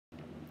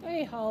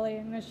Hey Holly,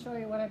 I'm going to show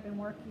you what I've been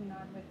working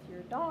on with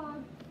your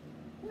dog.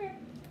 Come here.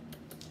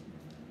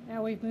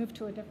 Now we've moved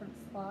to a different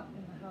spot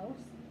in the house.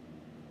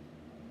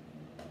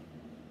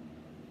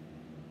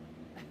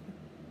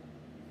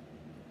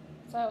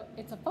 So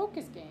it's a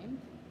focus game,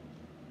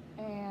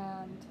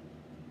 and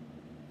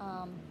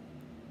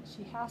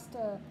she's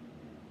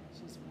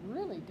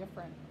really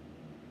different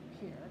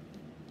here.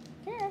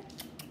 Here.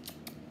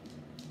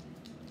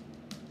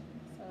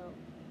 So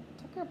it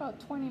took her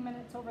about 20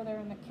 minutes over there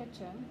in the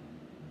kitchen.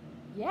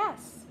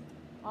 Yes,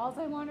 all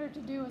I want her to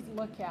do is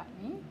look at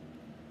me.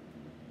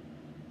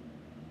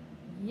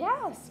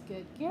 Yes,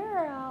 good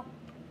girl.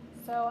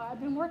 So I've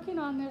been working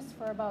on this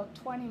for about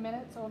 20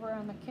 minutes over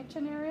in the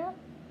kitchen area,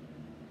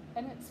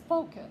 and it's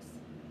focus.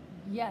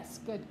 Yes,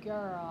 good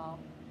girl.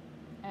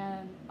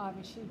 And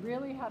she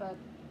really had a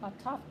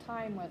tough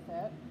time with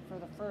it for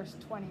the first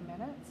 20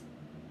 minutes.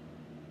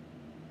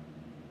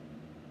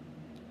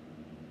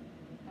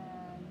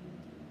 And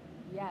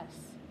yes,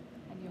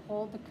 and you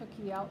hold the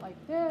cookie out like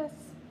this.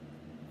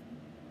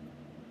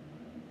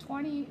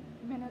 20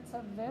 minutes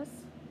of this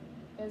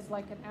is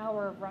like an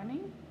hour of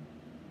running.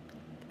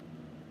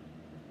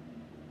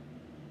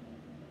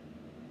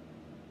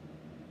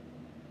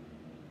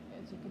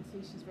 As you can see,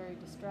 she's very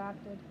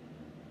distracted.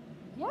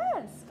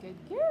 Yes, good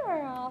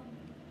girl.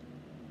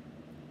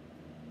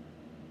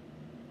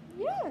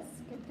 Yes,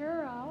 good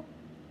girl.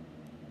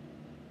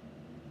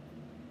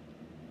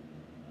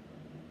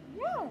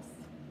 Yes.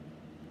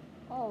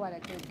 Oh, what a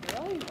good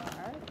girl you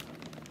are.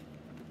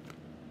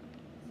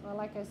 So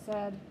like I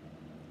said,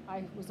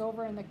 I was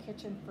over in the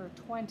kitchen for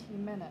 20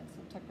 minutes.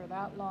 It took her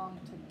that long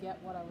to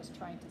get what I was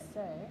trying to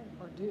say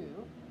or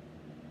do.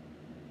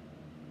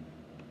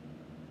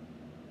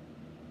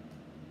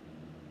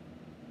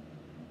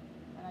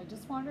 And I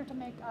just want her to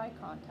make eye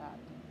contact.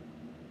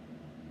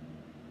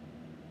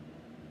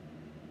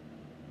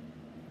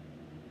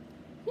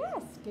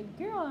 Yes, good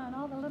girl, and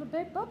all the little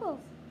big bubbles.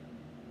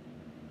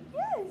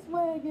 Yes,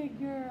 what a good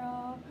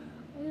girl.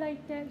 I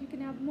like that. You can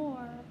have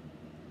more.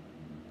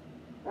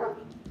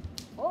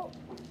 Oh,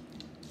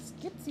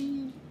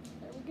 skipsy.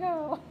 There we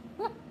go.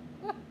 Come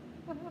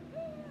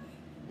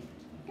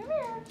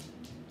here.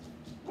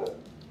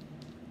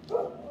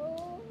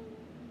 Oh.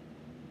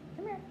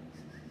 Come here.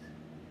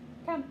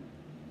 Come.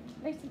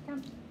 Lacey,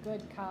 come.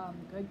 Good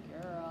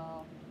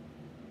girl.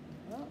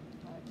 Oh,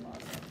 I've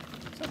lost it.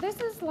 So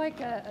this is like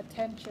a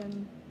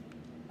attention,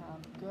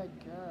 good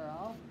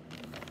girl.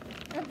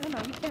 No,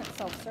 you can't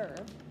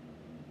self-serve.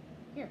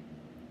 Here.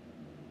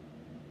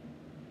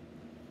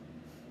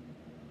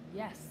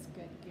 Yes,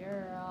 good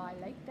girl. I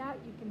like that.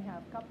 You can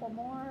have a couple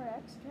more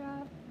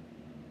extra.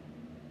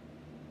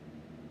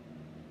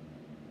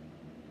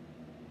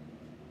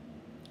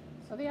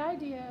 So the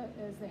idea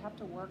is they have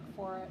to work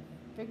for it,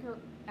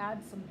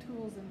 add some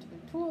tools into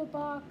their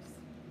toolbox.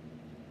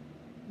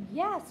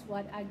 Yes,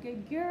 what a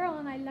good girl,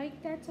 and I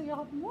like that, so you'll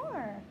have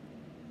more.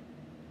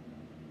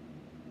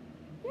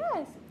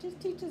 Yes, it just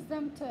teaches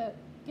them to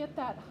get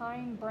that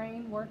hind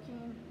brain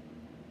working.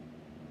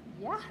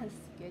 Yes,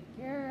 good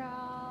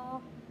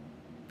girl.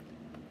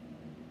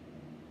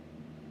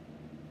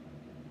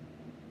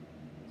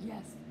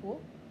 Yes.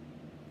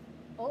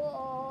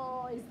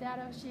 Oh, is that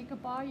a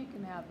shake-a-ball? You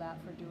can have that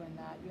for doing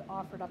that. You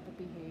offered up a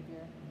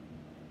behavior.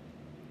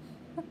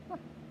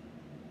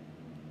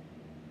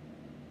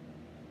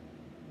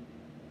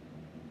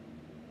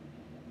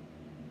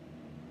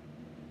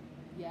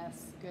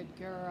 Yes, good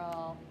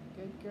girl.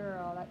 Good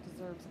girl. That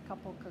deserves a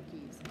couple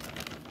cookies.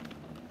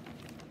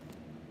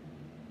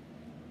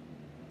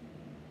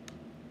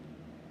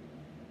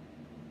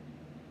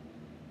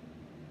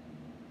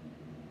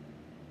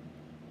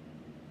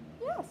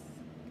 Yes,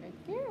 good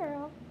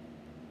girl.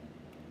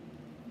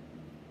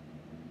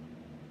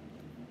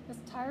 This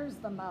tires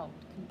them out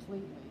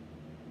completely.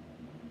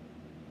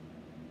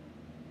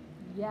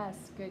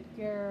 Yes, good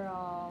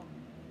girl.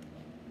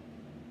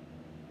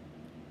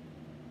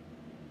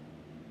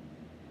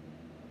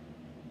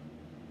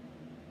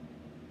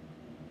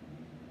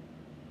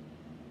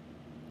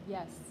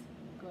 Yes,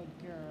 good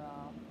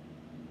girl.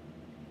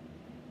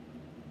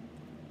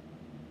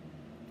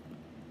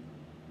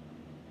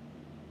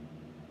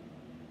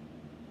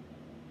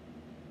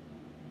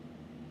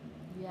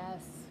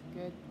 Yes,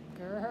 good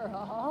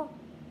girl.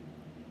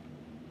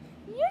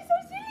 You're so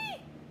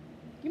silly.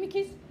 Give me a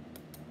kiss.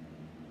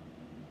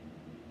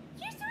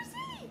 You're so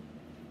silly.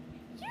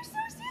 You're so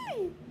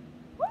silly.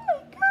 Oh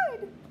my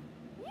God.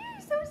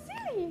 You're so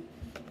silly.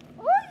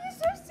 Oh, you're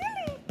so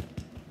silly.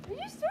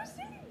 You're so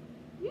silly.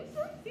 You're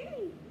so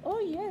silly. Oh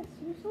yes,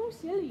 you're so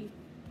silly.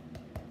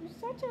 You're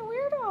such a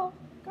weirdo.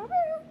 Come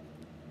here.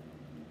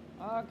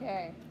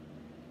 Okay.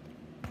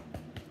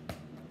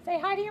 Say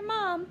hi to your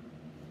mom.